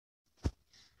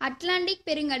Atlantic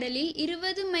பெருங்கடலில்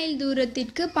 20 mile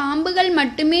தூரத்திற்கு பாம்புகள்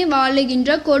மட்டுமே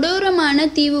வாழுகின்ற கொடூரமான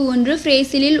தீவு ஒன்று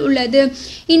பிரேசிலில் உள்ளது.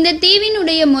 இந்த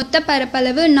தீவினுடைய மொத்த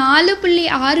பரப்பளவு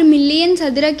 4.6 மில்லியன்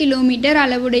சதுர கிலோமீட்டர்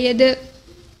அளவுடையது.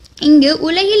 இங்கு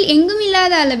உலகில்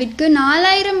எங்குமில்லாத அளவிற்கு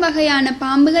 4000 வகையான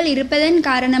பாம்புகள் இருப்பதன்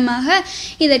காரணமாக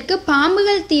இதற்கு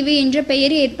பாம்புகள் தீவு என்ற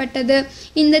பெயர் ஏற்பட்டது.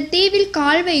 இந்த தீவில்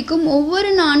கால் வைக்கும்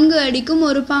ஒவ்வொரு 4 அடிக்கும்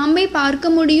ஒரு பாம்பை பார்க்க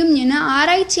முடியும் என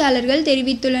ஆராய்ச்சியாளர்கள்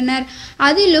தெரிவித்துள்ளனர்.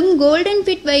 அதிலும் கோல்டன்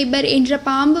பிட் வைபர் என்ற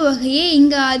பாம்பு வகையே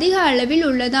இங்கு அதிக அளவில்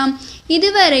உள்ளதாம்.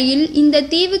 இதுவரையில் இந்த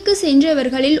தீவுக்கு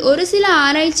சென்றவர்களில் ஒரு சில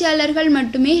ஆராய்ச்சியாளர்கள்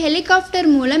மட்டுமே ஹெலிகாப்டர்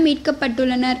மூலம்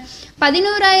மீட்கப்பட்டுள்ளனர்.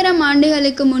 11,000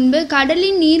 ஆண்டுகளுக்கு முன்பு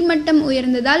கடலின் நீர்மட்டம்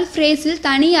உயர்ந்ததால் பிரேசில்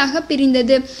தனியாக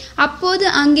பிரிந்தது. அப்போது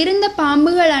அங்கிருந்த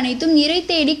பாம்புகள் அனைத்தும் இரை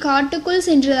தேடி காட்டுக்குள்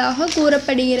சென்றதாக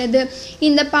கூறப்படுகிறது.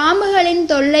 இந்த பாம்புகளின்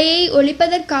தொல்லையை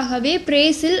ஒழிப்பதற்காகவே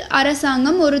பிரேசில்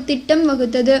அரசாங்கம் ஒரு திட்டம்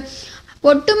வகுத்தது.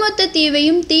 ஒட்டுமொத்த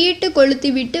தீவையும் தீயிட்டு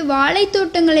கொளுத்திவிட்டு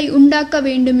வாழைத்தோட்டங்களை உண்டாக்க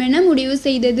வேண்டுமென முடிவு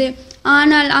செய்தது.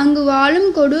 ஆனால் அங்கு வாழும்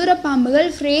கொடூர பாம்புகள்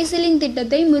பிரேசிலின்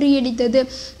திட்டத்தை முறியடித்தது.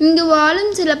 இங்கு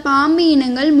வாழும் சில பாம்பு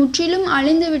இனங்கள் முற்றிலும்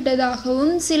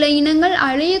அழிந்துவிட்டதாகவும் சில இனங்கள்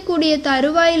அழியக்கூடிய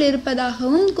தருவாயில்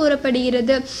இருப்பதாகவும்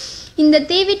கூறப்படுகிறது. இந்த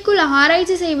தீவிற்குள்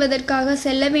ஆராய்ச்சி செய்வதற்காக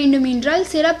செல்ல வேண்டும் என்றால்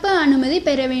சிறப்பு அனுமதி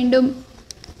பெற வேண்டும்.